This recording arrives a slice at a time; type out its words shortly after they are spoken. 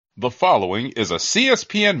The following is a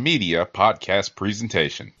CSPN Media podcast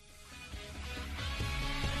presentation.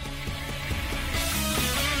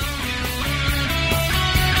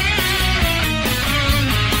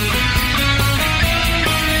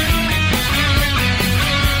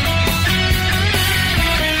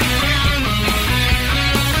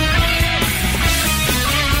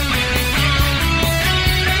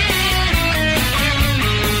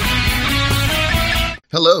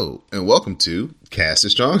 Hello, and welcome to Cast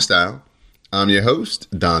of Strong Style. I'm your host,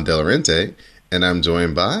 Don Delarente, and I'm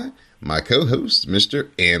joined by my co-host, Mr.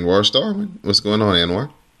 Anwar Starwin. What's going on,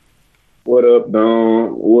 Anwar? What up, Don?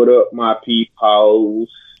 What up, my peoples?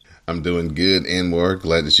 I'm doing good, Anwar.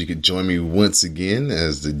 Glad that you could join me once again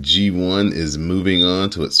as the G1 is moving on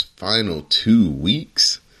to its final 2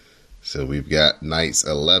 weeks. So we've got nights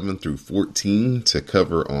 11 through 14 to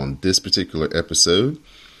cover on this particular episode.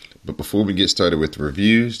 But before we get started with the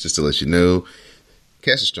reviews, just to let you know,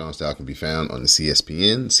 Cast of Strong Style can be found on the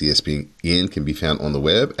CSPN. CSPN can be found on the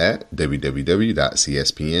web at www.cspn.us.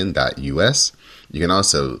 You can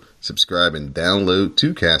also subscribe and download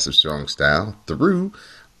to Cast of Strong Style through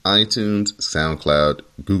iTunes, SoundCloud,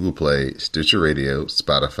 Google Play, Stitcher Radio,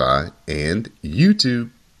 Spotify, and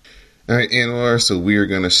YouTube. All right, Anwar, so we are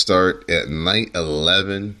going to start at night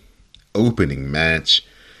 11, opening match.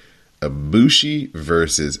 Ibushi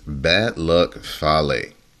versus Bad Luck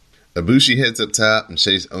Fale. Ibushi heads up top and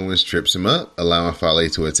Chase Owens trips him up, allowing Fale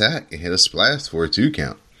to attack and hit a splash for a 2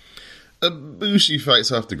 count. Ibushi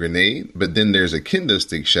fights off the grenade, but then there's a kendo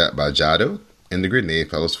stick shot by Jado, and the grenade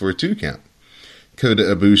follows for a 2 count. Kota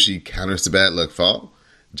Ibushi counters the Bad Luck Fall.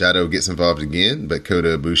 Jado gets involved again, but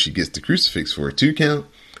Kota Ibushi gets the crucifix for a 2 count.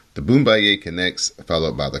 The Boombaye connects,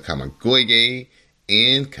 followed by the Kamagoye,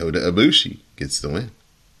 and Kota Ibushi gets the win.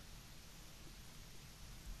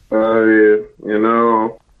 Yeah,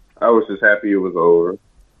 I was just happy it was over.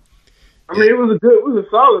 I mean, it was a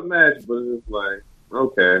solid match, but it's like,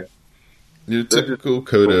 okay. Your typical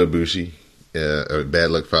Kota Ibushi,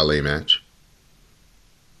 Bad Luck Fale match.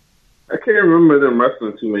 I can't remember them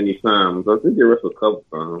wrestling too many times. I think they wrestled a couple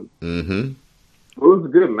times. Mm-hmm. It was a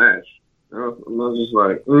good match. I was just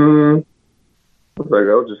like, I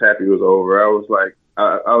was just happy it was over. I was like,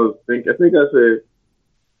 I said,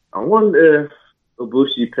 I wonder if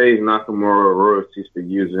Ibushi pays Nakamura royalties for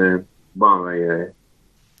using Bomaye.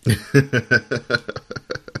 Because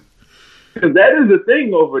that is the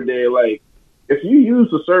thing over there. Like, if you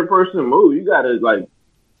use a certain person move, you gotta like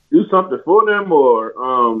do something for them, or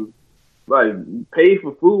like pay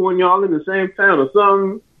for food when y'all in the same town or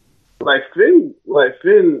something. Like Finn,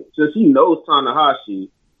 since he knows Tanahashi,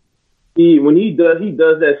 when he does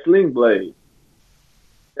that sling blade.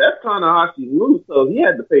 That's Tanahashi's move, so he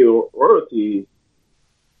had to pay royalties.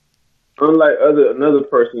 Unlike another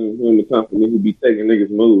person in the company who be taking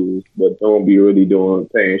niggas' moves, but don't be really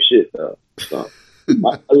paying shit though. So,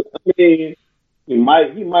 I mean, he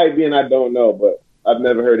might be, and I don't know, but I've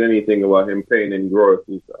never heard anything about him paying any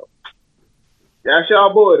royalties. So, that's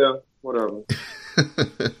y'all boy though. Whatever.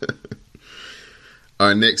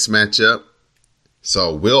 Our next matchup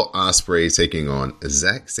saw Will Ospreay taking on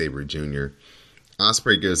Zack Sabre Jr.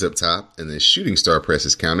 Ospreay goes up top, and then Shooting Star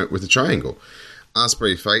presses countered with a triangle.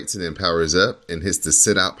 Ospreay fights and then powers up and hits the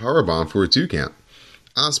sit-out powerbomb for a 2 count.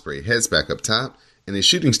 Ospreay heads back up top, and the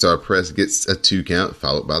Shooting Star press gets a 2 count,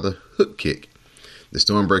 followed by the hook kick. The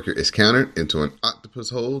Stormbreaker is countered into an octopus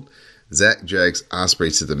hold. Zack drags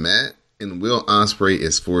Ospreay to the mat, and Will Ospreay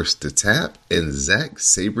is forced to tap, and Zack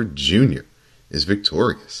Sabre Jr. is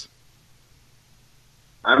victorious.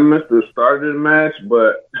 I missed the start of the match,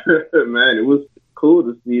 but man, it was cool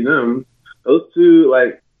to see them. Those two,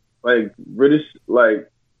 like British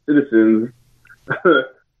citizens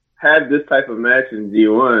had this type of match in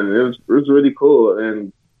G1. It was really cool,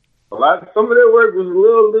 and some of their work was a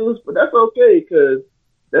little loose, but that's okay because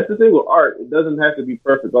that's the thing with art. It doesn't have to be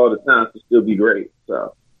perfect all the time to still be great.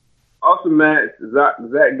 So awesome match. Zack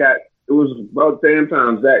got. It was about the same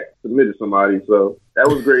time Zack submitted somebody, so that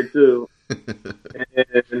was great too.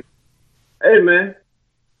 And hey, man,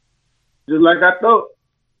 just like I thought.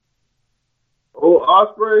 Old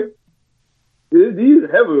Ospreay, these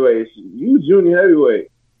heavyweights, you junior heavyweight,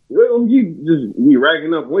 you just be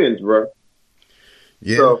racking up wins, bro.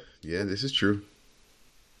 Yeah, this is true.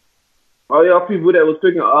 All y'all people that was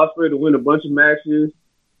picking Ospreay to win a bunch of matches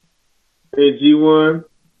in G1,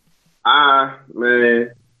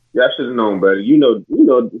 man, y'all should have known better. You know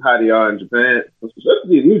how they are in Japan,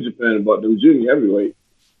 especially in New Japan about them junior heavyweights.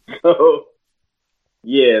 So,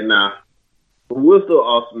 yeah, nah. We're still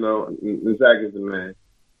awesome, though. Zack is the man.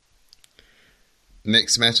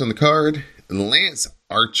 Next match on the card, Lance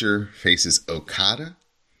Archer faces Okada.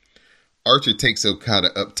 Archer takes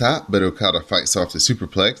Okada up top, but Okada fights off the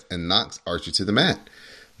superplex and knocks Archer to the mat.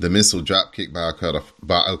 The missile dropkick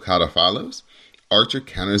by Okada follows. Archer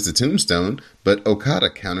counters the tombstone, but Okada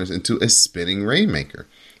counters into a spinning Rainmaker.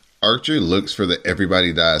 Archer looks for the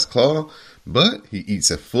Everybody Dies claw, but he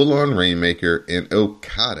eats a full-on Rainmaker, and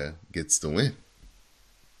Okada gets the win.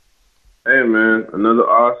 Hey, man, another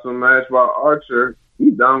awesome match by Archer.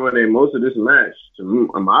 He dominated most of this match, in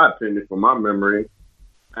my opinion, from my memory.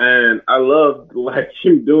 And I love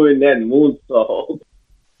him doing that moonsault.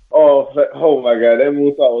 Oh my God, that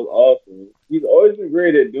moonsault was awesome. He's always been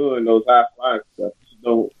great at doing those high flying stuff. He just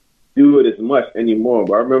don't do it as much anymore.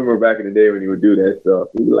 But I remember back in the day when he would do that stuff.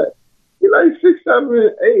 He like 6,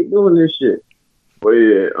 7, 8 doing this shit. But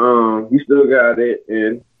yeah, he still got it.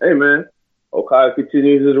 And hey, man, Okada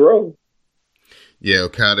continues his role. Yeah,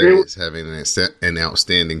 Okada is having an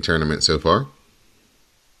outstanding tournament so far.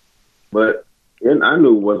 But I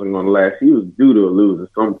knew it wasn't going to last. He was due to lose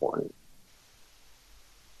at some point.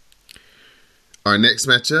 Our next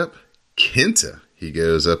matchup, Kenta. He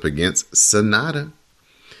goes up against Sanada.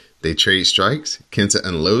 They trade strikes. Kenta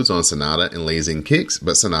unloads on Sanada and lays in kicks,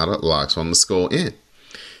 but Sanada locks on the skull in.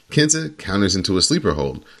 Kenta counters into a sleeper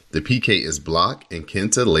hold. The PK is blocked, and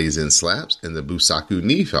Kenta lays in slaps, and the Busaku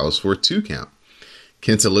knee falls for a 2 count.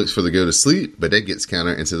 Kenta looks for the go to sleep, but that gets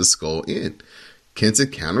countered into the skull in.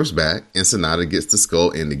 Kenta counters back, and Sanada gets the skull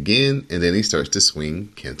in again, and then he starts to swing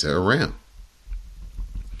Kenta around.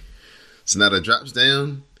 Sanada drops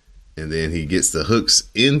down, and then he gets the hooks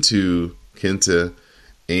into Kenta,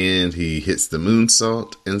 and he hits the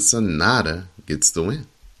moonsault, and Sanada gets the win.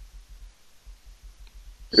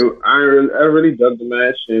 I really dug the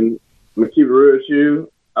match, and I'm going to keep it real with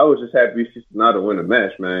you. I was just happy to see Sanada win the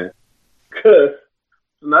match, man. Because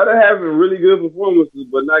Sanada having really good performances,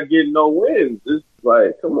 but not getting no wins. It's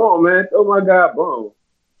like, come on, man. Oh, my God, boom.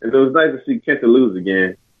 And it was nice to see Kenta lose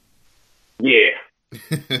again. Yeah.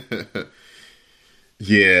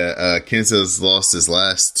 Yeah, Kenta's lost his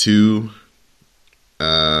last 2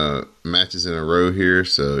 matches in a row here,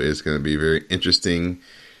 so it's going to be very interesting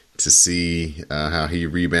to see how he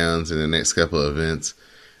rebounds in the next couple of events.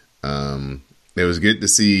 It was good to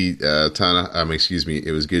see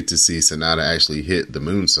it was good to see Sanada actually hit the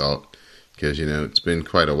moonsault, because it's been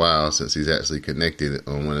quite a while since he's actually connected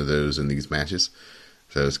on one of those in these matches,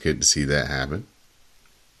 so it's good to see that happen.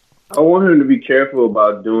 I want him to be careful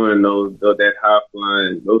about doing that high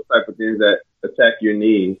flying, those type of things that attack your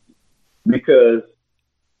knees, because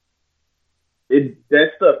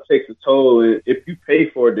that stuff takes a toll. And if you pay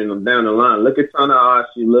for it then down the line, look at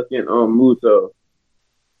Tanahashi, look at Muto,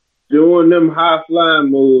 doing them high flying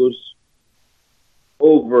moves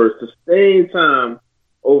over sustained time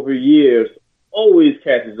over years always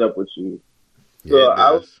catches up with you.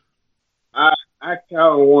 Yeah, so I kind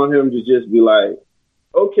of want him to just be like,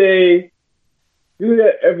 okay, do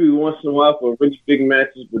that every once in a while for really big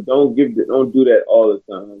matches, but don't do that all the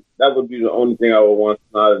time. That would be the only thing I would want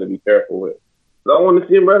Sanada to be careful with. So I want to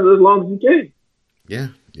see him wrestle as long as he can.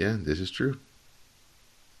 Yeah, this is true.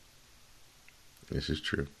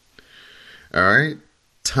 All right,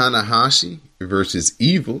 Tanahashi versus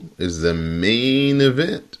Evil is the main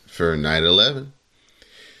event for Night 11.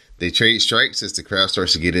 They trade strikes as the crowd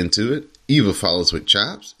starts to get into it. Evil follows with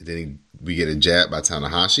chops. Then we get a jab by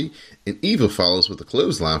Tanahashi, and Evil follows with a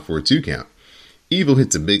clothesline for a 2 count. Evil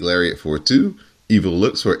hits a big lariat for a 2. Evil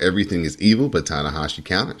looks for Everything is Evil, but Tanahashi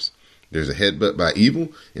counters. There's a headbutt by Evil,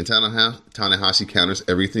 and Tanahashi counters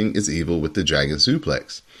Everything is Evil with the Dragon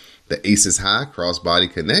Suplex. The ace is high,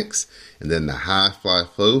 crossbody connects, and then the high fly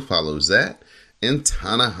flow follows that, and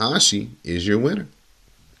Tanahashi is your winner.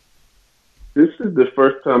 This is the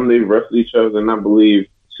first time they've wrestled each other in, I believe,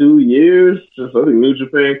 2 years since I think New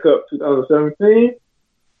Japan Cup 2017.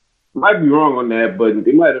 Might be wrong on that, but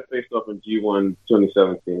they might have faced off in G1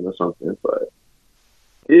 2017 or something. But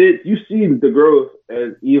you see the growth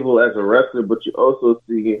as Evil as a wrestler, but you also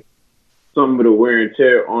see some of the wear and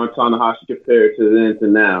tear on Tanahashi compared to then to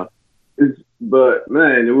now. But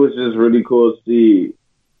man, it was just really cool to see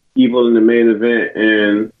Evil in the main event,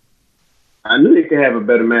 and I knew they could have a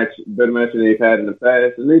better match than they've had in the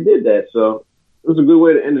past, and they did that. So it was a good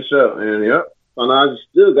way to end the show. And Tanahashi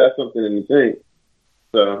still got something in the tank.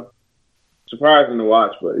 So surprising to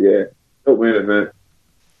watch, but yeah, dope main event.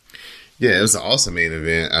 Yeah, it was an awesome main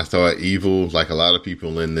event. I thought Evil, like a lot of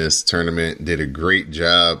people in this tournament, did a great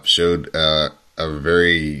job, showed a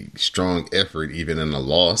very strong effort even in a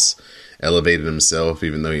loss, elevated himself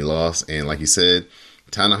even though he lost. And like you said,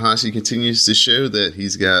 Tanahashi continues to show that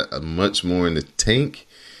he's got much more in the tank.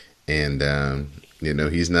 And,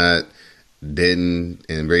 he's not dead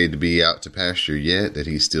and ready to be out to pasture yet, that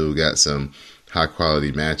he's still got some high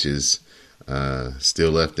quality matches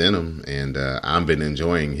still left in him. And I've been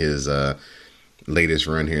enjoying his latest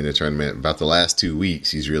run here in the tournament. About the last 2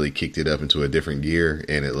 weeks, he's really kicked it up into a different gear,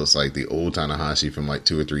 and it looks like the old Tanahashi from like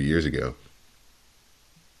 2 or 3 years ago.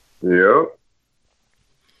 Yep.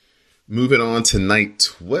 Moving on to night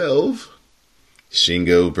 12,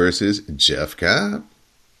 Shingo versus Jeff Cobb.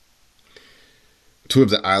 Two of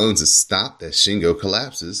the islands is stopped as Shingo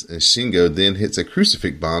collapses, and Shingo then hits a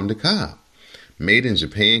crucifix bomb to Cobb. Made in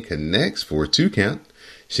Japan connects for a 2 count.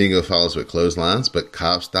 Shingo follows with clotheslines, but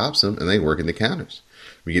Cobb stops him, and they work into counters.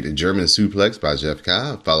 We get a German suplex by Jeff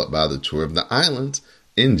Cobb, followed by the tour of the islands,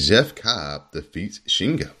 and Jeff Cobb defeats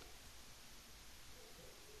Shingo.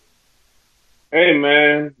 Hey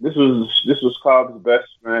man, this was Cobb's best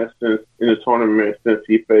match in the tournament since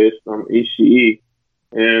he faced Ishii,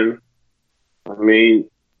 and I mean,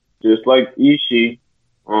 just like Ishii,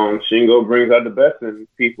 Shingo brings out the best in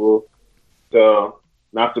people, so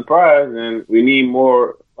not surprised. And we need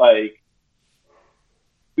more of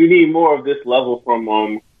this level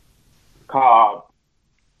from Cobb.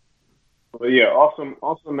 But yeah,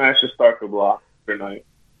 awesome match to start the block tonight.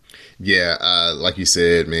 Yeah, like you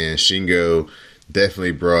said, man, Shingo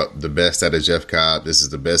definitely brought the best out of Jeff Cobb. This is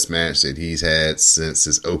the best match that he's had since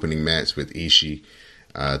his opening match with Ishii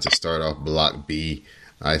to start off Block B.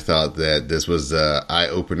 I thought that this was an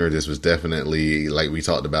eye-opener. This was definitely, like we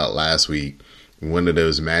talked about last week, one of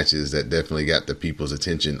those matches that definitely got the people's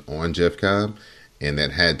attention on Jeff Cobb, and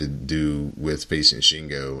that had to do with facing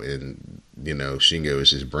Shingo. And, you know, Shingo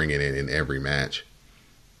is just bringing it in every match.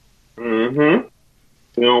 Mm-hmm.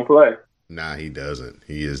 He don't play. Nah, he doesn't.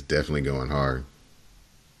 He is definitely going hard.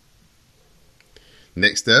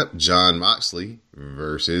 Next up, Jon Moxley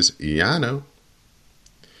versus Yano.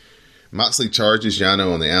 Moxley charges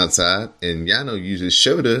Yano on the outside, and Yano uses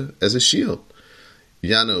Shota as a shield.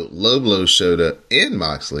 Yano low blows Shota and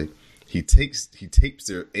Moxley. He tapes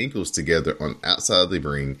their ankles together on outside the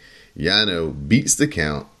ring. Yano beats the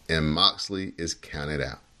count, and Moxley is counted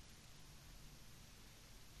out.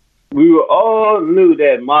 We all knew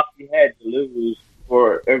that Moxley had to lose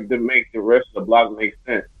for it to make the rest of the block make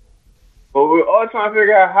sense. But we were all trying to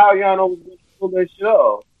figure out how Yano was going to pull that shit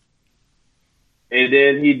off. And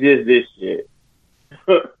then he did this shit.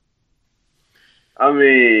 I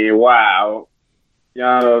mean, wow.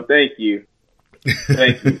 Yano, thank you.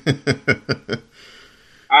 Thank you.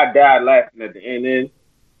 I died laughing at the end. And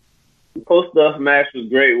the post-up match was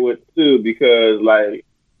great with too, because like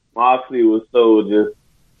Moxley was so just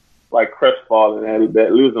like crestfallen at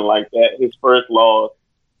that losing like that. His first loss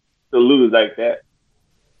to lose like that.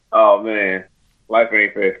 Oh man, life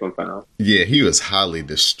ain't fair sometimes. Yeah, he was highly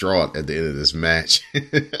distraught at the end of this match.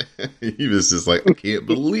 He was just like, I can't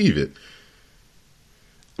believe it.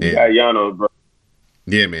 And, yeah, Yano, bro.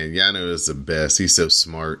 Yeah, man, Yano is the best. He's so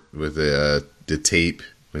smart with the tape.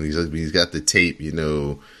 When he's got the tape, you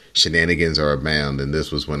know, shenanigans are abound, and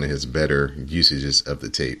this was one of his better usages of the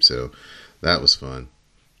tape. So that was fun.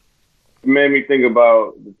 It made me think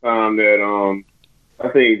about the time that I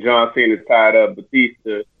think John Cena tied up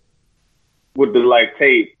Batista with the like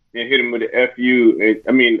tape and hit him with the FU. And,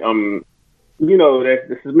 I mean, you know, that's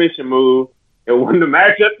the submission move and won the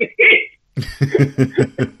matchup.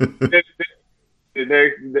 The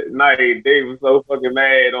next night, Dave was so fucking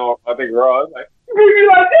mad on, I think, Raw. I was like, you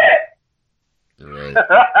like that?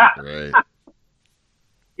 Right.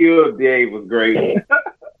 Kill Dave was great.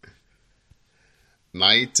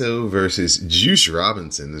 Naito versus Juice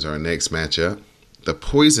Robinson is our next matchup. The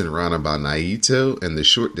Poison Rana by Naito and the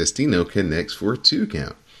Short Destino connects for a 2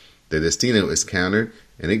 count. The Destino is countered,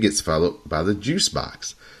 and it gets followed by the Juice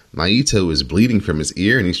Box. Naito is bleeding from his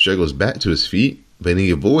ear, and he struggles back to his feet, but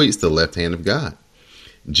he avoids the left hand of God.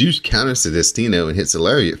 Juice counters the Destino and hits a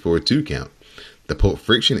lariat for a 2 count. The Pulp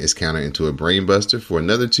Friction is countered into a Brainbuster for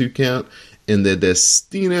another 2 count, and the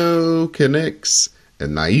Destino connects,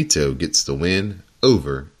 and Naito gets the win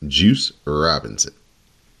over Juice Robinson.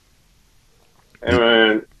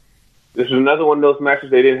 And this is another one of those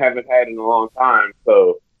matches they haven't had in a long time,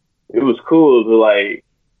 so it was cool to like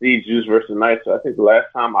see Juice versus Naito. I think the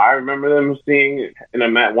last time I remember them seeing in a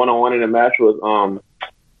match, one-on-one in a match was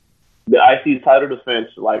the IC title defense,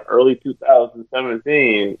 like early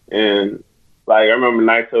 2017, and like I remember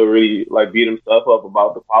Naito really like beat himself up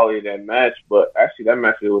about the quality of that match, but actually that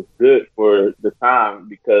match was good for the time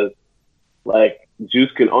because like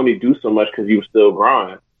Juice can only do so much because he was still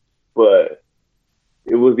growing, but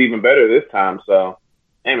it was even better this time. So,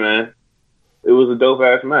 hey man, it was a dope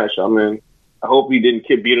ass match. I mean, I hope he didn't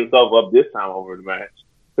beat himself up this time over the match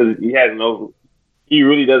because he he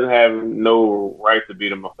really doesn't have no right to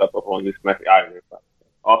beat himself up on this match either.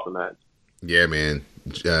 Awesome match. Yeah, man.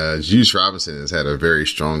 Juice Robinson has had a very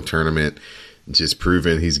strong tournament, just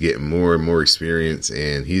proving he's getting more and more experience,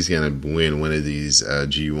 and he's going to win one of these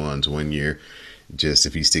G1s one year, just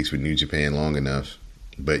if he sticks with New Japan long enough.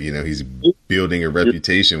 But, you know, he's building a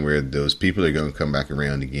reputation where those people are going to come back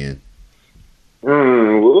around again.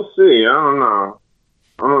 We'll see. I don't know.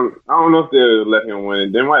 I don't know if they'll let him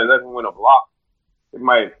win. They might let him win a block. It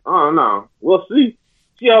might. I don't know. We'll see.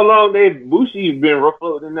 See how long Bushi's been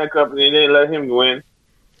ruffled in that company and they didn't let him win.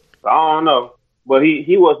 So I don't know. But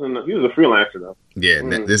he wasn't. He was a freelancer though. Yeah,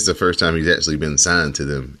 this is the first time he's actually been signed to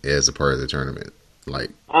them as a part of the tournament,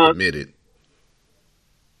 like admitted.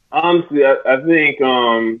 Honestly, I think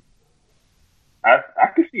I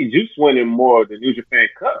could see Juice winning more of the New Japan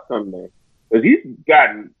Cup someday because he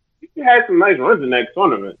had some nice runs in that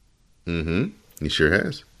tournament. He sure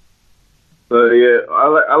has. So yeah,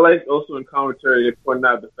 I like also in commentary they pointing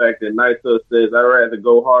out the fact that Naito says I'd rather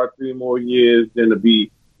go hard 3 more years than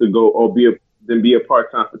be a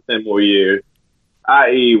part time for 10 more years.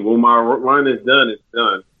 I.e., when my run is done, it's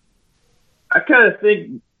done. I kind of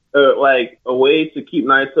think like a way to keep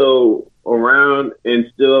Naito around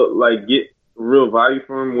and still like get real value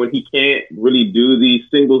from him when he can't really do these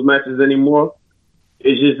singles matches anymore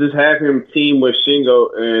is just have him team with Shingo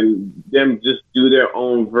and them just do their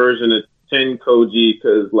own version of Ten Koji,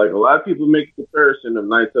 because like a lot of people make the comparison of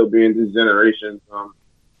Naito being this generation's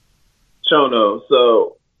Chono.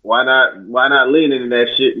 So why not lean into that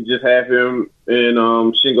shit and just have him and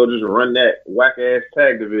Shingo just run that whack ass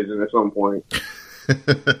tag division at some point?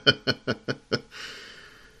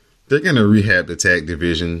 They're gonna rehab the tag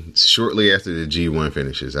division shortly after the G1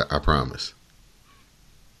 finishes. I promise.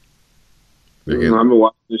 I've been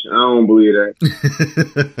watching this. I don't believe that.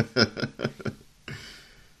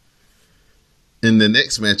 In the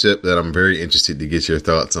next matchup that I'm very interested to get your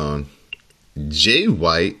thoughts on, Jay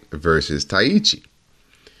White versus Taichi.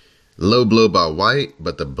 Low blow by White,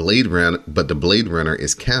 but the Blade Runner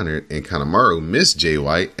is countered, and Kanemaru missed Jay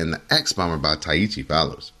White, and the Axe Bomber by Taichi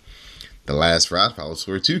follows. The last rod follows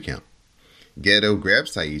for a 2 count. Gedo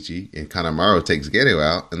grabs Taichi, and Kanemaru takes Gedo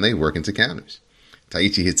out, and they work into counters.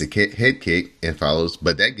 Taichi hits a head kick and follows,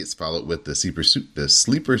 but that gets followed with the sleeper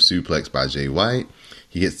suplex by Jay White.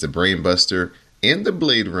 He hits the Brain Buster and the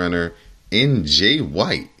Blade Runner, and Jay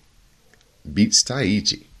White beats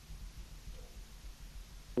Taichi.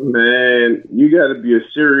 Man, you got to be a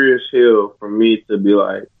serious heel for me to be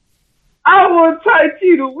like, I want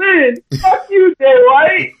Taichi to win. Fuck you, Jay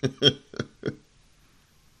White.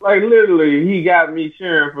 Like, literally, he got me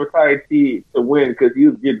cheering for Taichi to win because he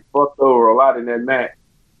was getting fucked over a lot in that match.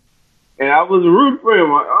 And I was rooting for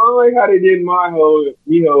him. I don't like how they did Miho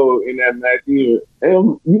in that match either.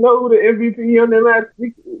 And you know who the MVP on that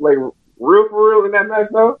match? Like, real for real in that match,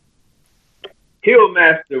 though?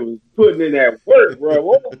 Killmaster was putting in that work, bro.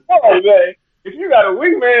 What the fuck, man? If you got a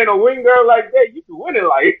wingman or wing girl like that, you can win it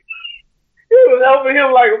like. He was helping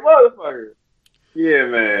him like a motherfucker. Yeah,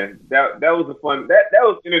 man. That was a fun. That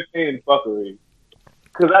was entertaining fuckery.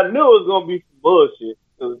 Because I knew it was going to be some bullshit.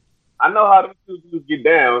 Because I know how them two dudes get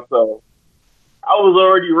down, so I was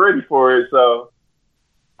already ready for it. So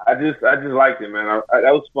I just liked it, man.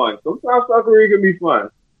 That was fun. Sometimes fuckery can be fun.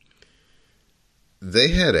 They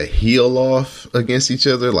had a heel off against each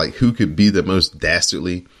other, like who could be the most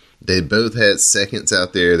dastardly. They both had seconds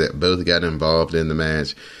out there that both got involved in the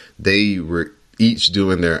match. They were each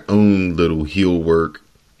doing their own little heel work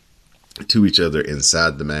to each other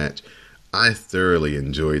inside the match. I thoroughly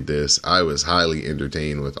enjoyed this. I was highly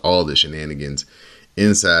entertained with all the shenanigans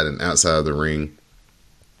inside and outside of the ring.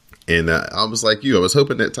 And I was like you. I was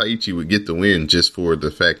hoping that Taichi would get the win just for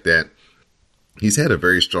the fact that he's had a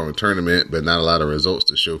very strong tournament, but not a lot of results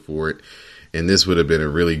to show for it. And this would have been a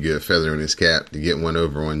really good feather in his cap to get one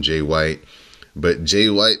over on Jay White. But Jay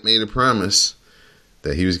White made a promise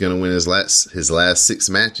that he was going to win his last 6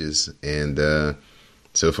 matches. And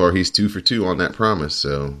so far, he's 2 for 2 on that promise.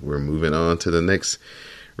 So we're moving on to the next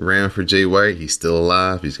round for Jay White. He's still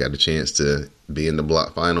alive. He's got a chance to be in the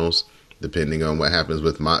block finals, depending on what happens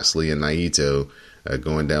with Moxley and Naito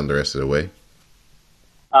going down the rest of the way.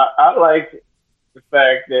 I like the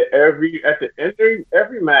fact that at the end of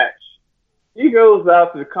every match, he goes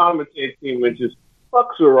out to the commentating team and just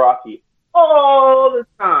fucks with Rocky all the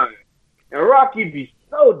time. And Rocky be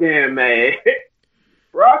so damn mad.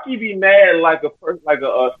 Rocky be mad like a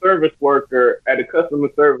service worker at a customer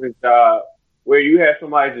service job where you have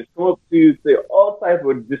somebody just come up to you, say all type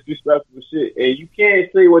of disrespectful shit, and you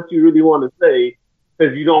can't say what you really want to say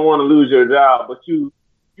because you don't want to lose your job, but you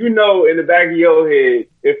you know, in the back of your head,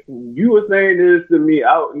 if you were saying this to me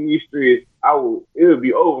out in these streets, it would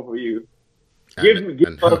be over for you. Give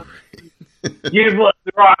us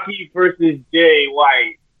Rocky versus Jay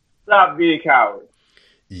White. Stop being cowards.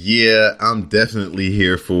 Yeah, I'm definitely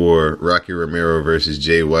here for Rocky Romero versus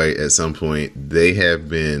Jay White at some point. They have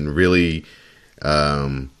been really,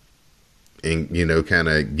 and kind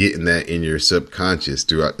of getting that in your subconscious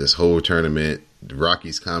throughout this whole tournament.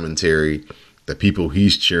 Rocky's commentary, the people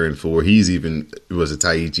he's cheering for. He's even was a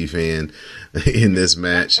Taichi fan in this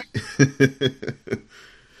match.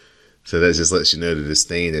 So that just lets you know the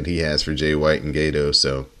disdain that he has for Jay White and Gato.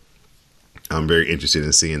 So I'm very interested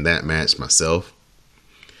in seeing that match myself.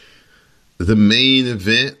 The main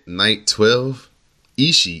event, night 12,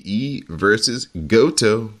 Ishii versus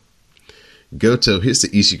Goto. Goto hits the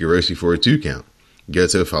Ishigoroshi for a 2 count.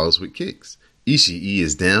 Goto follows with kicks. Ishii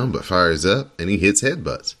is down but fires up and he hits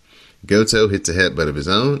headbutts. Goto hits a headbutt of his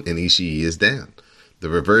own and Ishii is down. The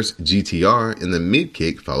reverse GTR and the mid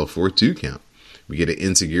kick follow for a 2 count. We get an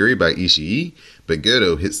enziguri by Ishii, but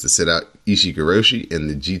Goto hits the sit out Ishigoroshi and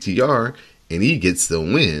the GTR and he gets the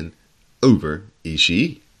win over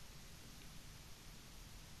Ishii.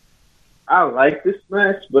 I like this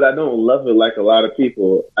match, but I don't love it like a lot of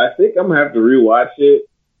people. I think I'm going to have to rewatch it,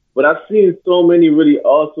 but I've seen so many really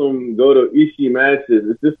awesome Goto Ishii matches.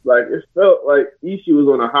 It's just like, it felt like Ishii was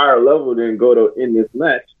on a higher level than Goto in this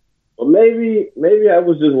match. But maybe I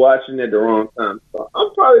was just watching it at the wrong time. So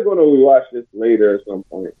I'm probably going to rewatch this later at some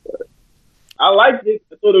point. But I liked it.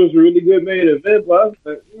 I thought it was a really good main event, but I was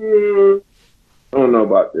like, I don't know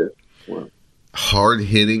about this one. Hard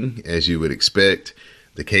hitting, as you would expect.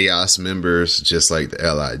 The Chaos members, just like the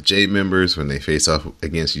LIJ members, when they face off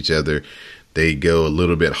against each other, they go a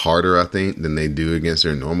little bit harder, I think, than they do against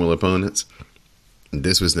their normal opponents.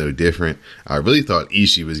 This was no different. I really thought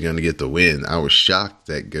Ishii was going to get the win. I was shocked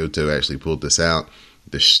that Goto actually pulled this out.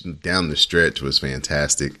 Down the stretch was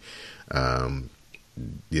fantastic. Ishii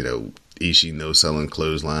no-selling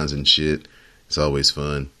clotheslines and shit. It's always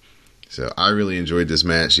fun. So I really enjoyed this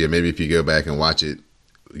match. Yeah, maybe if you go back and watch it,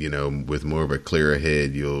 with more of a clearer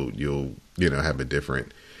head, you'll have a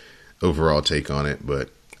different overall take on it. But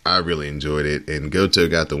I really enjoyed it, and Goto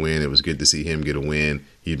got the win. It was good to see him get a win.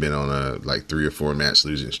 He'd been on a 3 or 4 match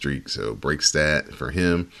losing streak, so breaks that for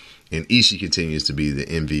him. And Ishii continues to be the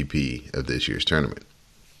MVP of this year's tournament.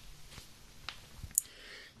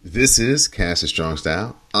 This is Cast of Strong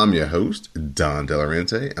Style. I'm your host, Don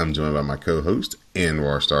Delarente. I'm joined by my co-host,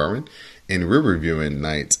 Anwar Starwin, and we're reviewing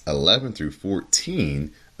nights 11 through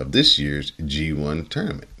 14 of this year's G1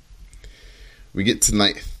 tournament. We get to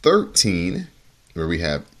night 13, where we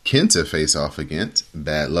have Kenta face off against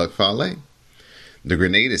Bad Luck Fale. The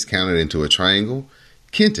grenade is countered into a triangle.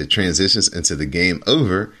 Kenta transitions into the game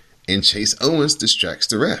over, and Chase Owens distracts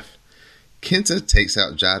the ref. Kenta takes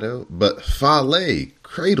out Jado, but Fale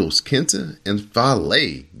cradles Kenta, and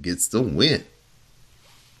Fale gets the win.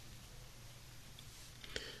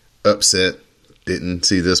 Upset. Didn't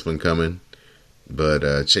see this one coming.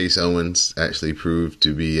 But Chase Owens actually proved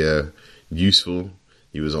to be useful.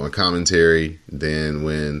 He was on commentary. Then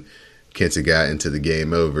when Kenta got into the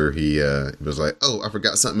game over, he was like, oh, I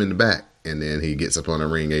forgot something in the back. And then he gets up on a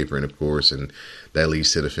ring apron, of course, and that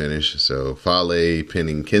leads to the finish. So Fale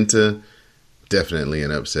pinning Kenta, definitely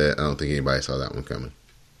an upset. I don't think anybody saw that one coming.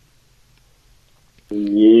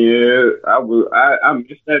 Yeah, I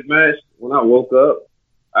missed that match. When I woke up,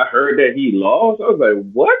 I heard that he lost. I was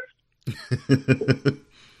like, what?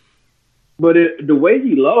 But the way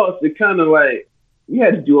he lost, it kind of like, you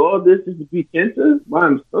had to do all this just to beat Kenta? I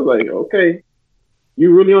was like, okay,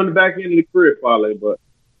 you really on the back end of the career, Fale, but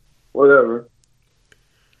whatever.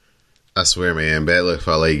 I swear, man, Bad Luck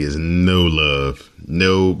Fale gets no love.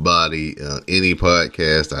 Nobody, any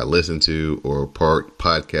podcast I listen to or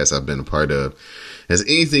podcast I've been a part of has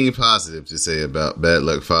anything positive to say about Bad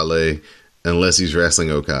Luck Fale unless he's wrestling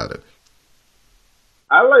Okada.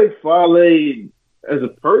 I like Fale as a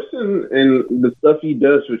person and the stuff he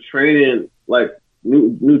does for training, like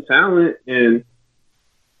new talent, and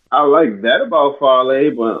I like that about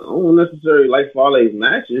Fale, but I don't necessarily like Fale's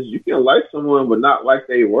matches. You can like someone but not like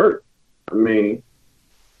they work. I mean,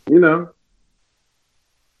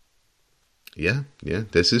 Yeah,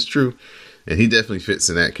 this is true. And he definitely fits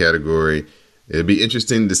in that category. It'll be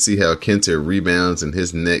interesting to see how Kenta rebounds in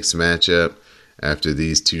his next matchup after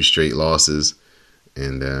these 2 straight losses.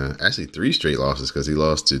 And actually 3 straight losses, because he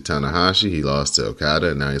lost to Tanahashi, he lost to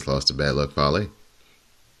Okada, and now he's lost to Bad Luck Fale.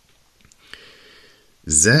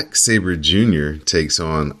 Zack Sabre Jr. takes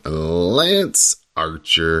on Lance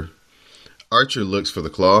Archer. Archer looks for the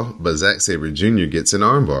claw, but Zack Sabre Jr. gets an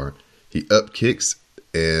armbar. He up kicks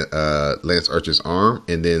Lance Archer's arm,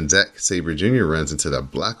 and then Zack Sabre Jr. runs into the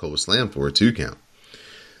black hole slam for a 2 count.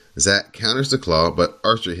 Zack counters the claw, but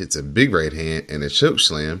Archer hits a big right hand and a choke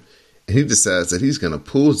slam, and he decides that he's going to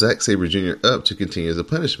pull Zack Sabre Jr. up to continue the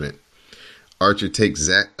punishment. Archer takes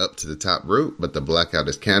Zack up to the top rope, but the blackout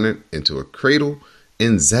is countered into a cradle,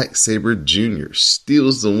 and Zack Sabre Jr.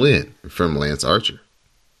 steals the win from Lance Archer.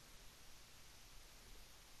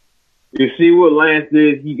 You see what Lance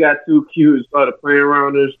did? He got too cute, started playing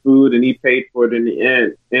around with his food, and he paid for it in the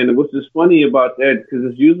end. And what's just funny about that,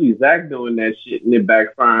 because it's usually Zack doing that shit and it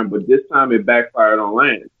backfiring, but this time it backfired on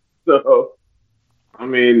Lance. So, I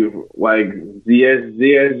mean, like,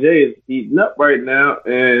 ZSJ is heating up right now,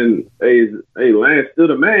 and hey, Lance still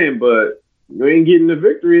the man, but you ain't getting the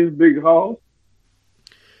victories, Big Hall.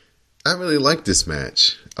 I really like this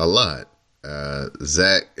match a lot.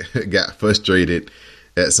 Zack got frustrated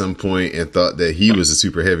at some point and thought that he was a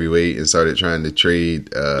super heavyweight and started trying to trade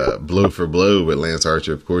blow for blow with Lance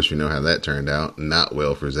Archer. Of course, you know how that turned out. Not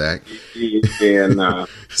well for Zack. Yeah, nah.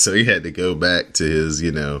 So he had to go back to his,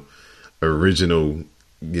 original,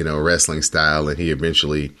 wrestling style, and he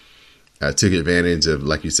eventually took advantage of,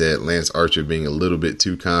 like you said, Lance Archer being a little bit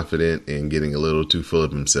too confident and getting a little too full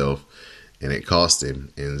of himself, and it cost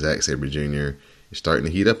him. And Zack Sabre Jr. is starting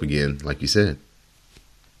to heat up again, like you said.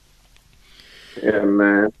 Yeah,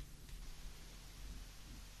 man.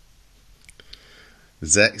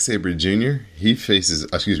 Zack Sabre Jr., he faces,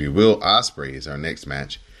 Will Ospreay is our next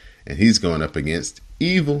match, and he's going up against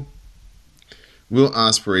Evil. Will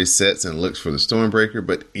Ospreay sets and looks for the Stormbreaker,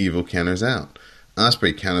 but Evil counters out.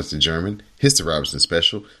 Ospreay counters the German, hits the Robinson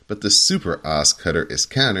special, but the Super Os Cutter is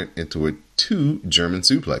countered into 2 German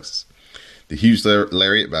suplexes. The huge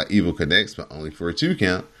lariat by Evil connects, but only for a 2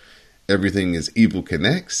 count. Everything is Evil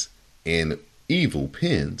connects, and Evil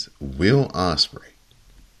pins Will Ospreay.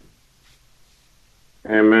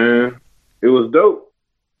 Hey, man, it was dope.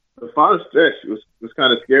 The final stretch was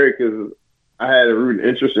kind of scary because I had a rooting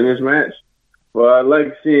interest in this match. But I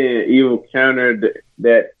like seeing Evil counter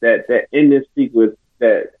that ending sequence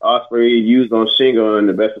that Ospreay used on Shingo in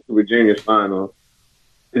the Best of Super Juniors final.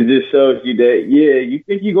 It just shows you that, yeah, you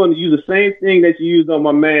think you're going to use the same thing that you used on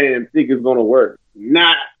my man and think it's going to work.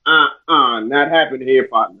 Not happening here,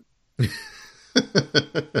 partner.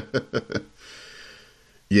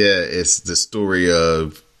 Yeah, it's the story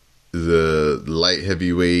of the light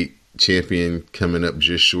heavyweight champion coming up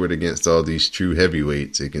just short against all these true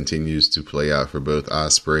heavyweights. It continues to play out for both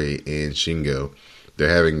Ospreay and Shingo.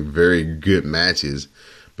 They're having very good matches,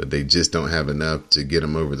 but they just don't have enough to get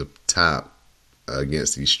them over the top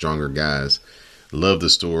against these stronger guys. Love the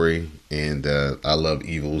story, and I love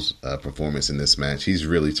Evil's performance in this match. He's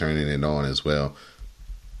really turning it on as well.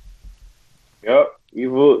 Yep,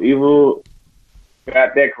 Evil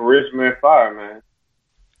got that charisma and fire, man.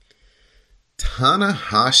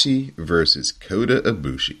 Tanahashi versus Kota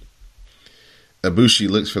Ibushi. Ibushi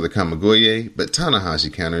looks for the Kamigoye, but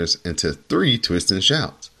Tanahashi counters into 3 twists and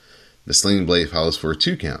shouts. The Sling Blade follows for a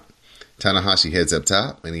 2 count. Tanahashi heads up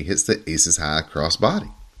top, and he hits the Aces High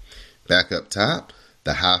crossbody. Back up top,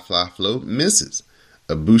 the High Fly Flow misses.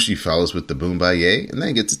 Ibushi follows with the Boombaye, and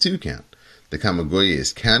then gets a 2 count. The Kamigoye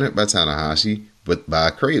is countered by Tanahashi with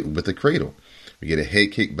a cradle. We get a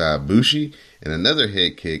head kick by Ibushi and another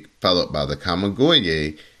head kick followed by the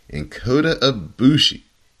Kamigoye, and Kota Ibushi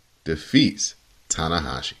defeats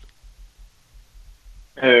Tanahashi.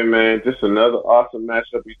 Hey man, just another awesome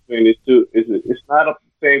matchup between these two. It's not of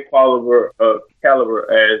the same caliber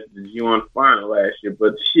as the G1 final last year,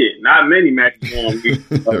 but shit, not many matches on here.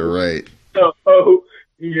 Right. So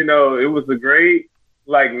it was a great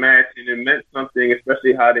match, and it meant something,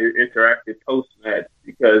 especially how they interacted post match,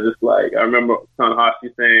 because it's like I remember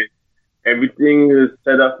Tanahashi saying everything is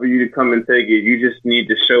set up for you to come and take it. You just need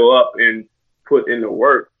to show up and put in the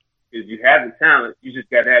work because you have the talent. You just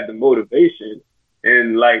got to have the motivation.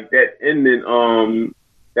 And that ending,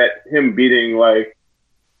 that him beating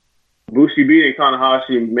Bushi beating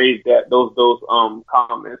Tanahashi made those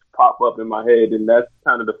comments pop up in my head, and that's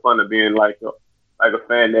kind of the fun of being a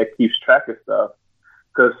fan that keeps track of stuff.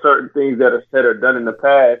 Because certain things that are said or done in the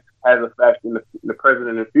past has effect in the present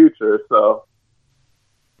and the future. So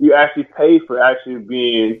you actually pay for actually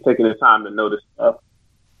taking the time to notice stuff.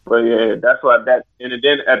 But yeah, that's why and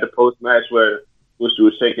then at the post match where Bushi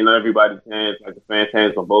was shaking everybody's hands, the fans'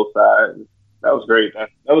 hands on both sides. That was great. That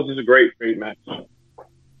was just a great match.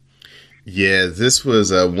 Yeah, this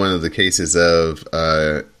was one of the cases of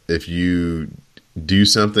if you do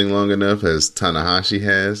something long enough, as Tanahashi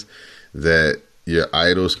has, that your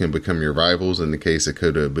idols can become your rivals in the case of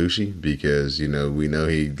Kota Ibushi, because, we know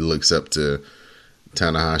he looks up to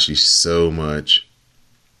Tanahashi so much,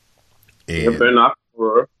 And Ben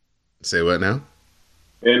Nakamura. Say what now?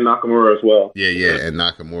 And Nakamura as well. Yeah, and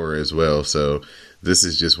Nakamura as well. So this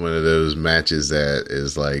is just one of those matches that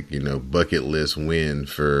is like, bucket list win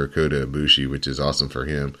for Kota Ibushi, which is awesome for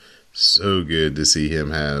him. So good to see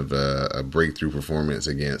him have a breakthrough performance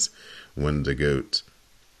against one of the GOATs.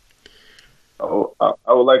 Oh,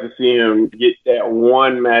 I would like to see him get that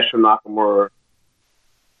one match from Nakamura.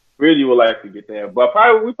 Really would like to get that, but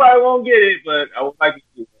we probably won't get it. But I would like to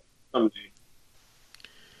see that someday.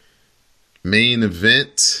 Main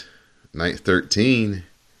event, night 13,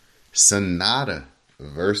 Sanada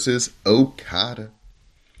versus Okada.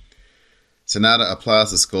 Sanada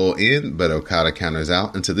applies the skull in, but Okada counters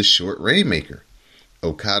out into the short Rainmaker.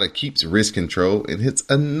 Okada keeps wrist control and hits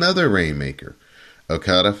another Rainmaker.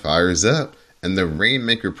 Okada fires up, and the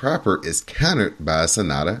Rainmaker proper is countered by a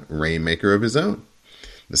Sanada Rainmaker of his own.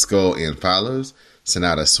 The skull in follows.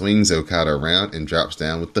 Sanada swings Okada around and drops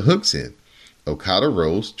down with the hooks in. Okada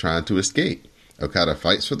rolls, trying to escape. Okada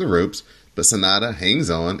fights for the ropes, but Sanada hangs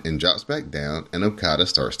on and drops back down, and Okada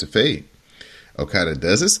starts to fade. Okada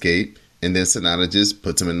does escape, and then Sanada just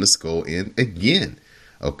puts him in the skull in again.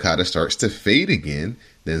 Okada starts to fade again,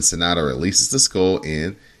 then Sanada releases the skull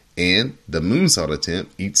in, and the moonsault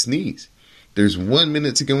attempt eats knees. There's 1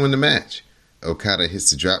 minute to go in the match. Okada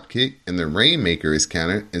hits the drop kick, and the Rainmaker is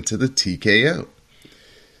countered into the TKO.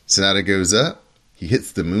 Sanada goes up, he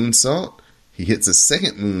hits the moonsault, he hits a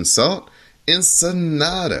second moonsault, and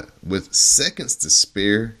Sanada, with seconds to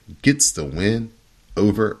spare, gets the win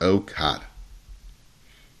over Okada.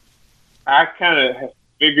 I kind of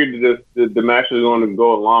figured the match was going to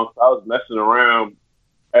go along, so I was messing around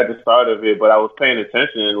at the start of it, but I was paying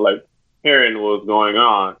attention, like hearing what was going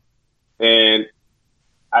on. And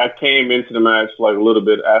I came into the match like a little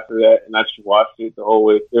bit after that, and I just watched it the whole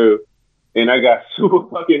way through. And I got super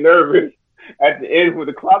fucking nervous at the end when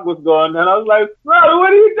the clock was going down. I was like, "Bro,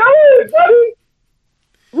 what are you doing, buddy?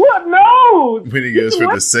 What? No!" When he goes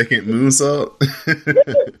for the second moonsault.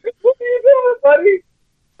 What are you doing, buddy?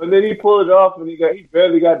 And then he pulled it off, and he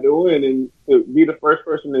barely got the win, and to be the first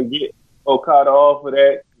person to get Okada off of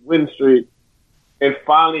that win streak, and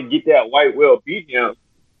finally get that white whale beat him,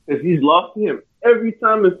 because he's lost to him every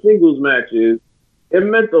time in singles matches. It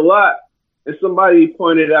meant a lot. And somebody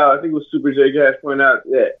pointed out, I think it was Super J Gas pointed out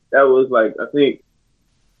that was like, I think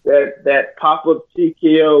that pop-up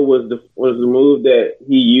TKO was the move that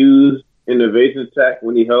he used in the Evasion Attack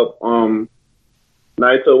when he helped Naito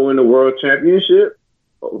win the World Championship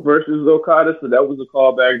versus Okada. So that was a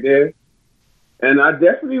callback there. And I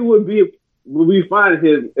definitely would be fine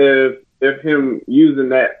if him using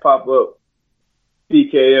that pop-up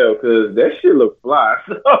TKO, because that shit looked fly.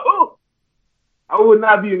 So I would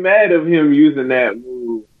not be mad of him using that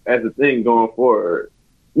move as a thing going forward.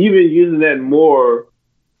 Even using that more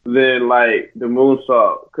than like the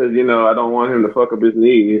moonsault, because I don't want him to fuck up his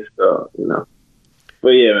knees. So But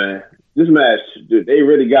yeah, man, this match, dude, they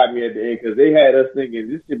really got me at the end, because they had us thinking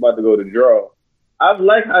this shit about to go to draw. I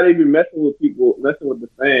like how they be messing with the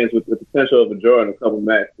fans with the potential of a draw in a couple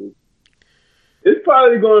matches. It's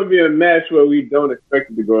probably going to be a match where we don't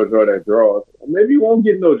expect it to go draw that draws. Maybe we won't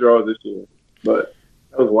get no draws this year, but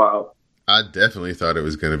that was wild. I definitely thought it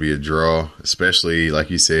was going to be a draw, especially, like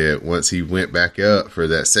you said, once he went back up for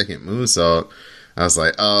that second moonsault. I was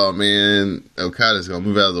like, oh, man, Okada's going to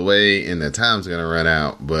move out of the way and the time's going to run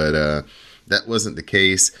out. But that wasn't the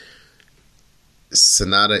case.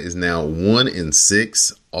 Sanada is now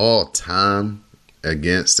 1-6 all time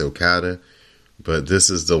against Okada. But this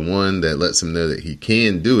is the one that lets him know that he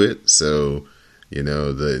can do it. So,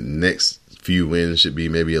 the next few wins should be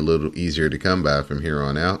maybe a little easier to come by from here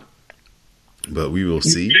on out. But we will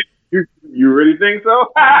see. You really think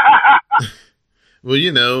so?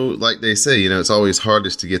 Well, like they say, it's always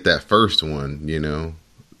hardest to get that first one,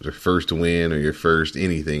 the first win or your first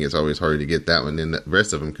anything. It's always hard to get that one. Then the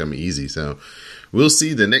rest of them come easy. So we'll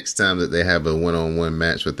see the next time that they have a one-on-one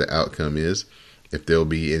match what the outcome is. If there'll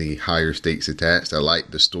be any higher stakes attached. I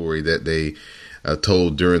like the story that they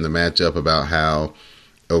told during the matchup about how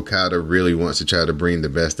Okada really wants to try to bring the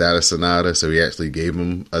best out of Sanada, so he actually gave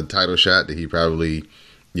him a title shot that he probably,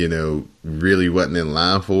 really wasn't in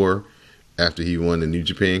line for after he won the New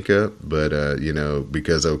Japan Cup. But,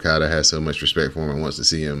 because Okada has so much respect for him and wants to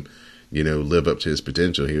see him, live up to his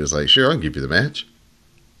potential, he was like, sure, I'll give you the match.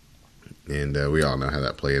 And we all know how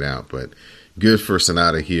that played out. But good for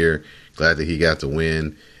Sanada here. Glad that he got the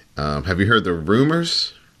win. Have you heard the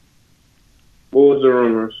rumors? What was the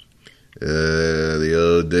rumors? The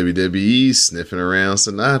old WWE sniffing around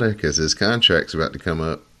Sanada because his contract's about to come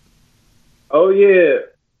up. Oh, yeah.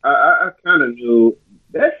 I kind of knew.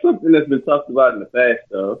 That's something that's been talked about in the past,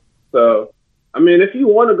 though. So, I mean, if you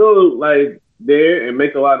want to go like there and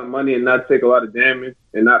make a lot of money and not take a lot of damage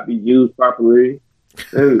and not be used properly,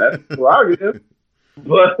 then that's a prerogative.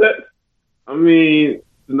 But I mean,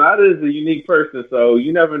 Sonata is a unique person, so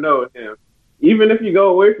you never know with him. Even if you go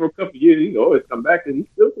away for a couple of years, you can always come back because he's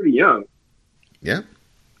still pretty young. Yeah.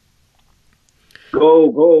 Go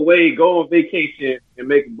away, go on vacation, and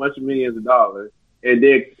make a bunch of millions of dollars, and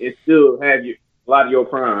then and still have a lot of your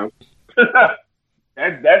prime.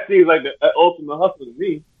 that seems like the ultimate hustle to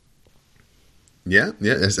me. Yeah,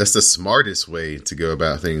 that's the smartest way to go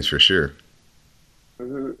about things for sure.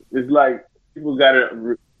 Mm-hmm. It's like people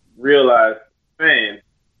gotta realize, man,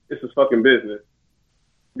 it's a fucking business.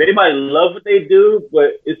 They might love what they do,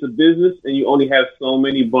 but it's a business, and you only have so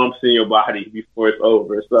many bumps in your body before it's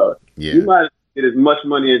over. So you might get as much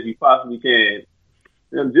money as you possibly can.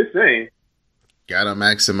 I'm just saying. Gotta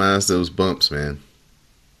maximize those bumps, man.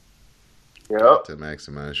 Yep. Got to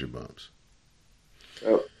maximize your bumps.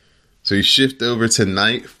 Yep. So you shift over to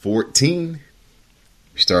night 14.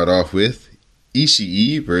 We start off with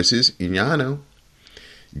Ishii versus Yano.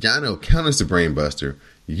 Yano counters the brainbuster,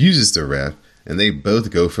 uses the ref, and they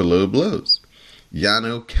both go for low blows.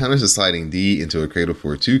 Yano counters a sliding D into a cradle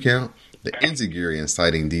for a 2 count. The enziguri and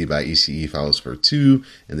sliding D by Ishii follows for 2,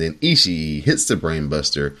 and then Ishii hits the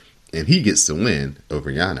brainbuster, and he gets the win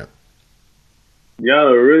over Yano.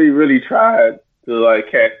 Yano really, really tried to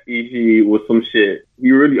like catch Ishii with some shit.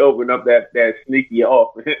 He really opened up that sneaky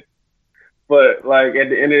offense. But like at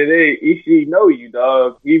the end of the day, Ishii know you,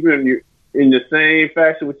 dog. Even in the same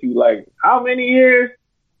fashion with you, like how many years?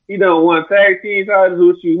 He done won tag team titles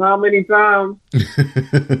with you how many times?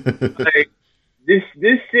 Like this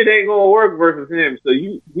shit ain't gonna work versus him. So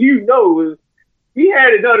you know he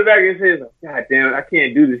had to know the back of his head, like, God damn it, I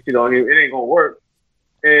can't do this shit on him. It ain't gonna work.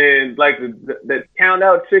 And like the count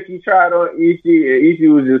out trick he tried on Ishii, and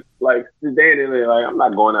Ishii was just like standing there like, I'm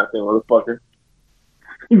not going out there, motherfucker.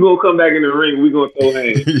 You gonna come back in the ring, we gonna throw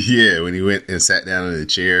hands. Yeah, when he went and sat down in the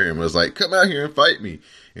chair and was like, come out here and fight me.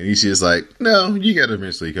 And Ishii's like, no, you gotta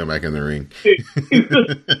eventually come back in the ring.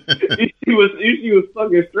 Ishii was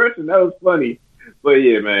fucking stretching. That was funny. But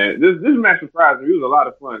yeah, man, this match surprised me. It was a lot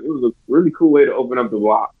of fun. It was a really cool way to open up the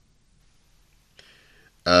block.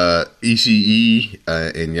 Ishii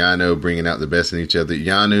and Yano bringing out the best in each other.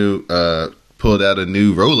 Yano pulled out a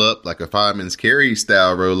new roll-up, like a fireman's carry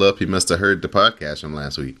style roll-up. He must have heard the podcast from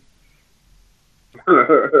last week.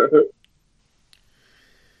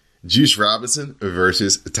 Juice Robinson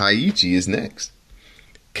versus Taichi is next.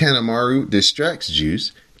 Kanemaru distracts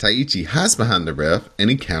Juice. Taichi hides behind the ref,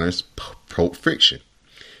 and he counters Pulp Friction.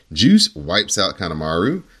 Juice wipes out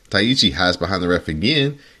Kanemaru. Taichi hides behind the ref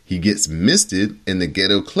again. He gets misted, and the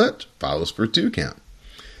Ghetto Clutch follows for 2 count.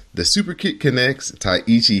 The super kick connects.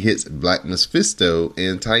 Taichi hits Black Mephisto,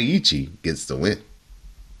 and Taichi gets the win.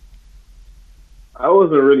 I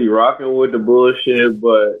wasn't really rocking with the bullshit,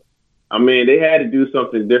 but I mean, they had to do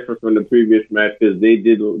something different from the previous match because they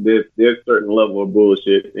did there's certain level of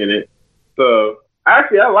bullshit in it. So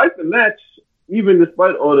actually, I like the match, even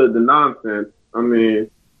despite all the nonsense. I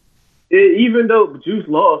mean, even though Juice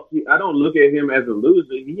lost, I don't look at him as a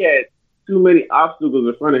loser. He had too many obstacles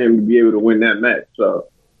in front of him to be able to win that match. So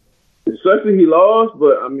it sucks that he lost,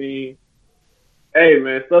 but I mean, hey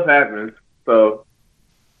man, stuff happens. So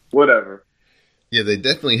whatever. Yeah, they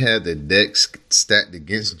definitely had the deck stacked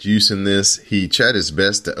against Juice in this. He tried his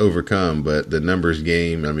best to overcome, but the numbers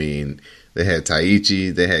game, I mean, they had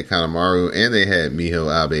Taichi, they had Kanemaru, and they had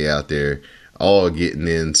Miho Abe out there, all getting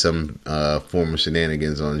in some form of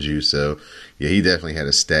shenanigans on Juice. So, yeah, he definitely had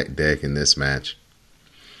a stacked deck in this match.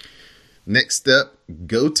 Next up,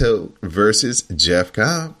 Goto versus Jeff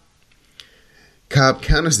Cobb. Cobb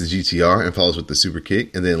counters the GTR and follows with the super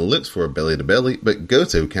kick and then looks for a belly-to-belly, but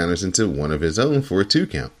Goto counters into one of his own for a 2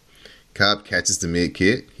 count. Cobb catches the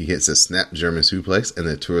mid-kick, he hits a snap German suplex, and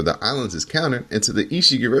the Tour of the Islands is countered into the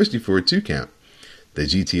Ishigoroshi for a 2 count. The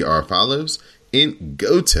GTR follows, and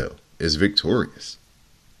Goto is victorious.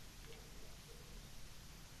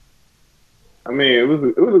 I mean, it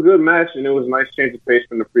was a good match, and it was a nice change of pace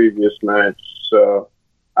from the previous match. So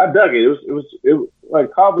I dug it. It was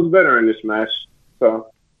like Cobb was better in this match.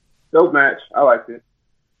 So dope match. I liked it.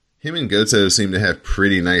 Him and Goto seem to have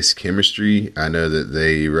pretty nice chemistry. I know that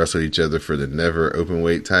they wrestled each other for the Never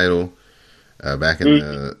Openweight title back in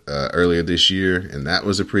the earlier this year, and that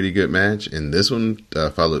was a pretty good match. And this one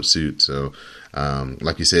followed suit. So,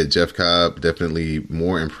 like you said, Jeff Cobb definitely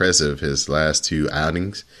more impressive his last 2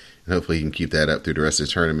 outings, and hopefully he can keep that up through the rest of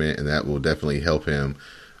the tournament, and that will definitely help him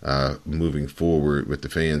moving forward with the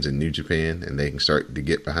fans in New Japan, and they can start to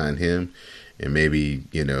get behind him and maybe,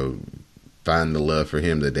 you know, find the love for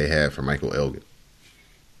him that they had for Michael Elgin.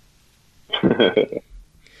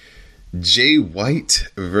 Jay White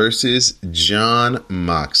versus Jon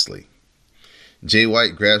Moxley. Jay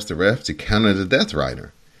White grabs the ref to counter the Death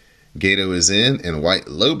Rider. Gato is in, and White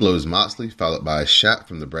low blows Moxley, followed by a shot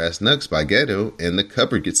from the brass knucks by Gato, and the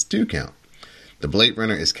cover gets 2 count. The Blade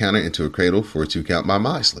Runner is countered into a cradle for a 2 count by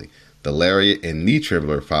Moxley. The lariat and knee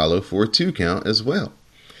trembler follow for a 2 count as well.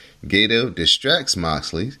 Gato distracts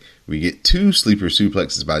Moxley. We get 2 sleeper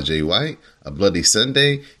suplexes by Jay White, a bloody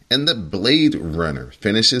Sunday, and the Blade Runner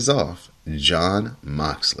finishes off Jon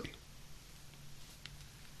Moxley.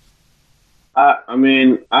 I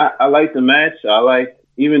mean, I like the match. I like,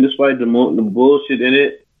 even despite the bullshit in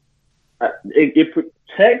it, it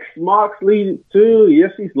protects Moxley too.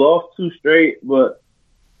 Yes, he's lost 2 straight, but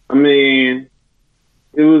I mean,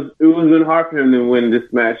 it was been hard for him to win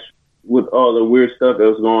this match with all the weird stuff that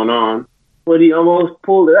was going on. But he almost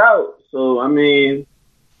pulled it out. So I mean,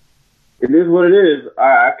 it is what it is.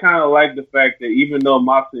 I kind of like the fact that even though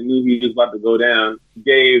Moxley knew he was about to go down, he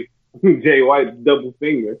gave Jay White double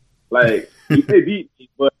finger. Like, you may beat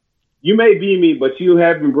me, but you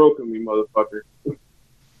haven't broken me, motherfucker.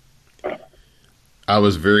 I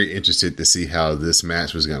was very interested to see how this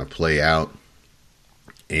match was going to play out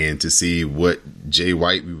and to see what Jay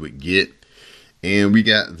White we would get. And we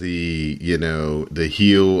got the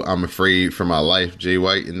heel, I'm afraid for my life, Jay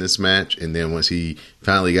White in this match. And then once he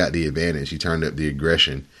finally got the advantage, he turned up the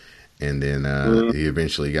aggression. And then he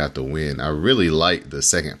eventually got the win. I really liked the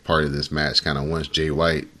second part of this match, kind of once Jay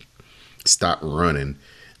White stopped running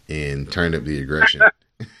and turned up the aggression.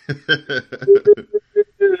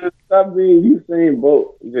 Stop being Usain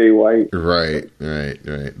Bolt, Jay White. Right.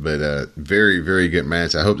 But very, very good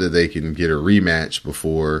match. I hope that they can get a rematch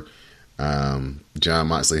before Jon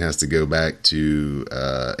Moxley has to go back to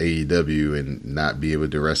AEW and not be able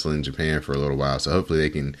to wrestle in Japan for a little while. So hopefully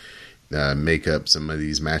they can make up some of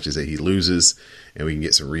these matches that he loses and we can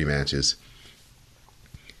get some rematches.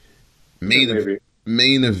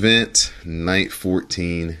 Main event, night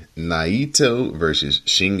 14, Naito versus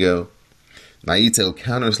Shingo. Naito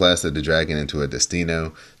counters Last of the Dragon into a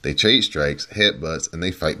Destino. They trade strikes, headbutts, and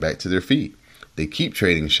they fight back to their feet. They keep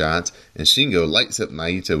trading shots, and Shingo lights up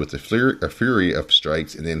Naito with a fury of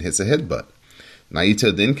strikes and then hits a headbutt.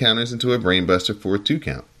 Naito then counters into a brainbuster for a 2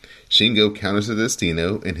 count. Shingo counters the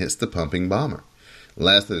Destino and hits the pumping bomber.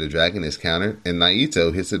 Last of the Dragon is countered, and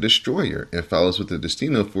Naito hits a destroyer and follows with the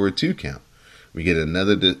Destino for a 2 count. We get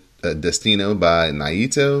another Destino by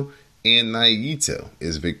Naito, and Naito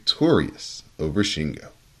is victorious over Shingo.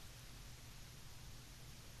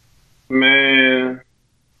 Man,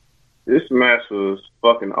 this match was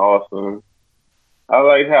fucking awesome. I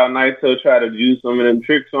like how Naito tried to do some of them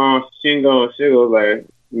tricks on Shingo, and Shingo was like,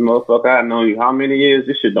 motherfucker, I've known you how many years?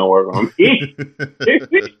 This shit don't work on me.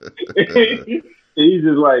 He's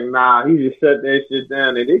just like, nah, he just shut that shit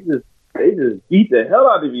down, and they just beat the hell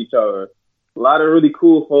out of each other. A lot of really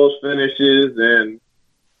cool false finishes, and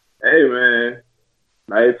hey, man,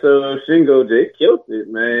 Naito and Shingo, they killed it,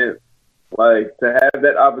 man. Like, to have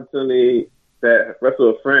that opportunity to wrestle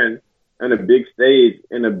a friend on a big stage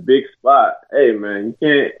in a big spot, hey, man, you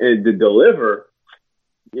can't, and to deliver,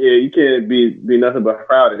 yeah, you can't be nothing but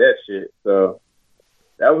proud of that shit. So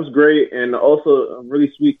that was great, and also a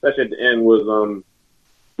really sweet touch at the end was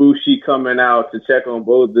Bushi coming out to check on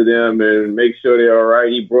both of them and make sure they're all right.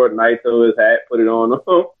 He brought Naito his hat, put it on him,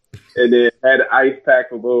 and then had an ice pack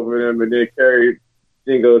for both of them, and then carried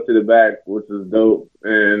Shingo to the back, which was dope.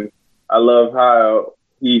 And I love how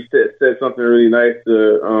he said something really nice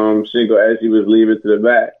to Shingo as he was leaving to the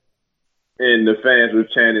back, and the fans were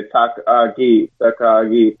chanting Takagi,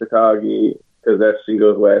 because that's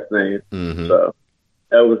Shingo's last name. Mm-hmm. So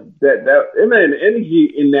that was that. Man, the energy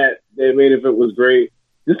in that main event was great.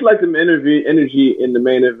 Just like the energy in the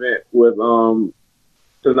main event with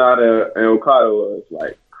Sonata and Okada was,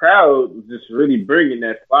 like, crowd was just really bringing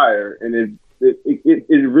that fire, and it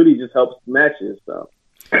really just helps matches. So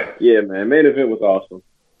yeah, man, main event was awesome.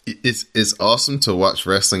 It's awesome to watch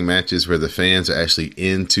wrestling matches where the fans are actually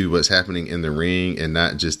into what's happening in the ring and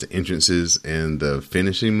not just the entrances and the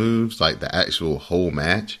finishing moves, like the actual whole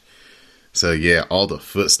match. So yeah, all the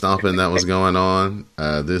foot stomping that was going on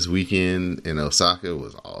this weekend in Osaka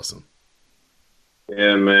was awesome.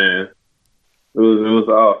 Yeah, man, it was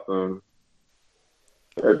awesome.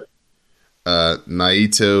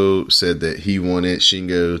 Naito said that he wanted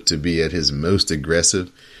Shingo to be at his most aggressive.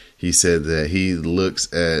 He said that he looks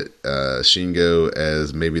at Shingo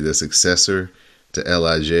as maybe the successor to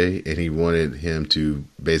LIJ, and he wanted him to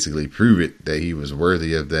basically prove it that he was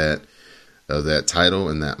worthy of that of that title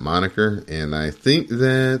and that moniker. And I think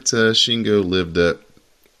that Shingo lived up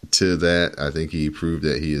to that. I think he proved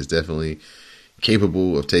that he is definitely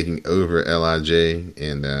capable of taking over LIJ.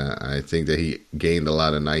 And I think that he gained a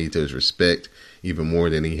lot of Naito's respect, even more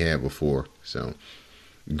than he had before. So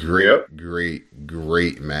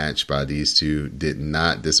great match by these two. Did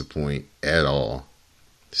not disappoint at all.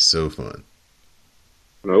 So fun.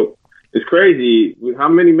 Nope. It's crazy how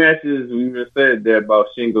many matches we've been said there about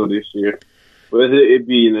Shingo this year. Whether it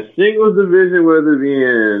be in the singles division, whether it be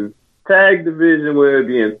in tag division, whether it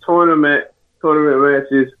be in tournament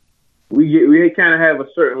matches, we kind of have a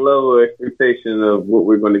certain level of expectation of what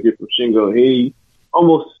we're going to get from Shingo. He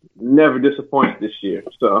almost never disappoints this year.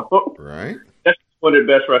 So right, that's one of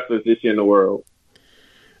the best wrestlers this year in the world.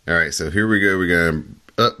 All right, so here we go. We're going to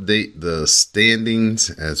update the standings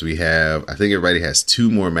as we have. I think everybody has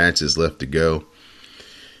 2 more matches left to go.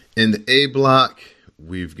 In the A block,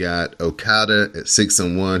 we've got Okada at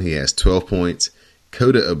 6-1. He has 12 points.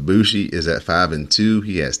 Kota Ibushi is at 5-2.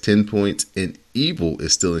 He has 10 points. And Evil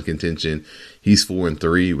is still in contention. He's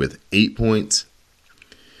 4-3 with 8 points.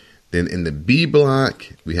 Then in the B block,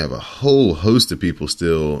 we have a whole host of people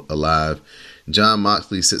still alive. Jon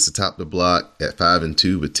Moxley sits atop the block at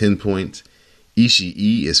 5-2 with 10 points.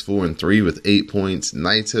 Ishii is 4-3 with 8 points.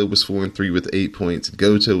 Naito was 4-3 with 8 points.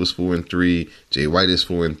 Goto was 4-3. Jay White is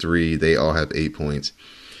 4-3. They all have 8 points.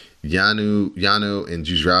 Yano and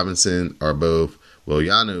Juice Robinson are both, well,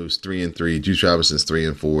 Yano's 3-3. Juice Robinson's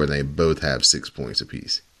 3-4. And they both have 6 points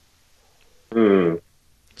apiece. So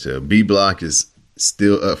B block is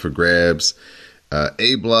still up for grabs.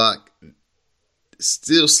 A block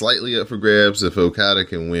still slightly up for grabs. If Okada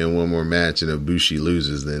can win one more match and Ibushi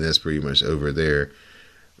loses, then that's pretty much over there.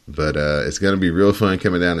 But it's going to be real fun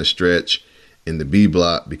coming down the stretch in the B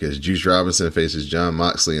block because Juice Robinson faces Jon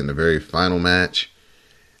Moxley in the very final match.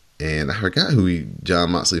 And I forgot who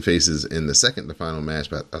Jon Moxley faces in the second to final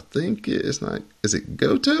match, but I think it's not. Is it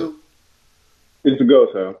Goto? It's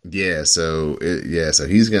Goto. Yeah, so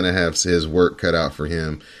he's going to have his work cut out for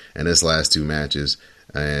him in his last 2 matches.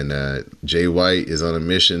 And Jay White is on a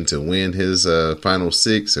mission to win his final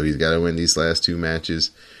 6, so he's got to win these last 2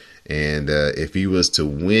 matches. And if he was to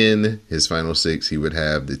win his final 6, he would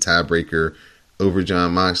have the tiebreaker over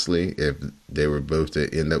Jon Moxley if they were both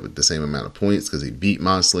to end up with the same amount of points because he beat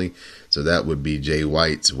Moxley. So that would be Jay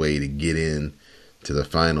White's way to get in to the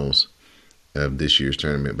finals of this year's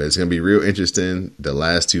tournament. But it's going to be real interesting. The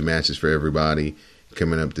last 2 matches for everybody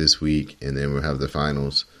coming up this week, and then we'll have the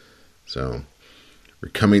finals. So we're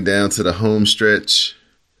coming down to the home stretch,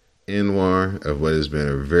 Anwar, of what has been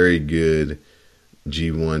a very good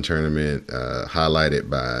G1 tournament, highlighted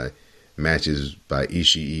by matches by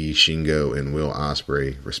Ishii, Shingo, and Will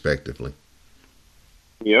Ospreay, respectively.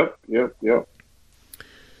 Yep.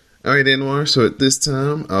 All right, Anwar, so at this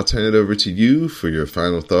time, I'll turn it over to you for your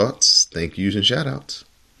final thoughts, thank yous, and shout-outs.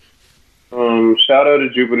 Shout out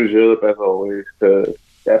to Jupiter Julep, as always, because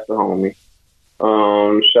that's the homie.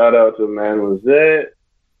 Shout out to Man Lizette.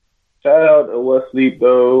 Shout out to What Sleep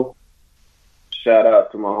Though. Shout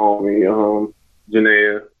out to my homie,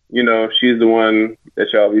 Janaea. You know, she's the one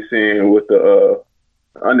that y'all be seeing with the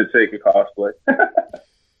Undertaker cosplay.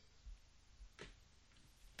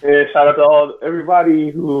 And shout out to everybody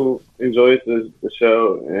who enjoys the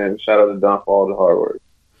show, and shout out to Don for all the hard work.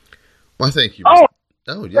 Well, thank you. Oh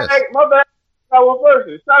yes. My bad. I got one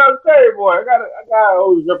person. Shout out to Terry Boy. I gotta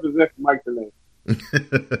always represent Mike today.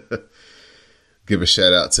 Give a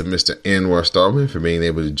shout out to Mr. Anwar Starman for being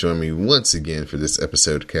able to join me once again for this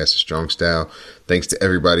episode of Cast a Strong Style. Thanks to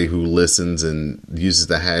everybody who listens and uses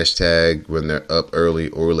the hashtag when they're up early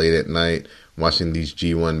or late at night watching these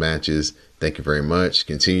G1 matches. Thank you very much.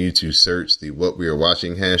 Continue to search the What We Are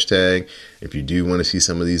Watching hashtag if you do want to see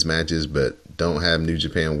some of these matches but don't have New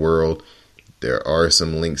Japan World. There are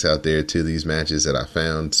some links out there to these matches that I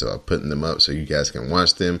found, so I'm putting them up so you guys can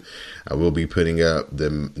watch them. I will be putting up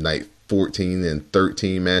the night 14 and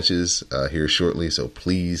 13 matches here shortly, so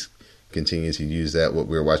please continue to use that What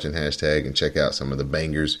We're Watching hashtag and check out some of the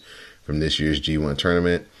bangers from this year's G1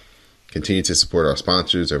 tournament. Continue to support our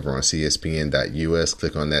sponsors over on CSPN.us.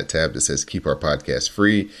 Click on that tab that says Keep Our Podcast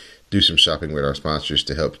Free. Do some shopping with our sponsors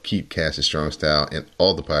to help keep Cast a Strong Style and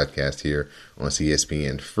all the podcasts here on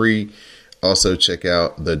CSPN free. Also, check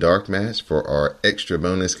out The Dark Match for our extra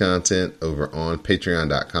bonus content over on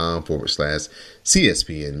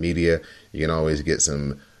patreon.com/CSPN Media. You can always get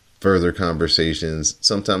some further conversations,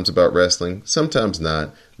 sometimes about wrestling, sometimes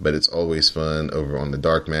not, but it's always fun over on The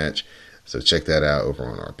Dark Match. So check that out over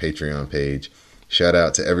on our Patreon page. Shout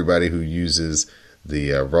out to everybody who uses the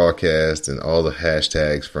Rawcast and all the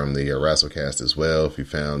hashtags from the Wrestlecast as well. If you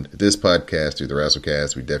found this podcast through the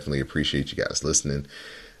Wrestlecast, we definitely appreciate you guys listening.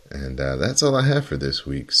 And that's all I have for this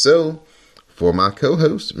week. So, for my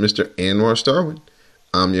co-host, Mr. Anwar Starwood,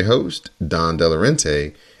 I'm your host, Don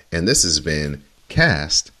Delarente, and this has been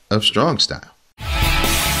Cast of Strong Style.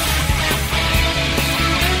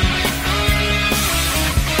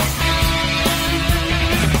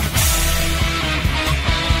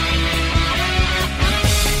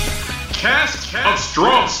 Cast of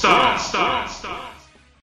Strong Style.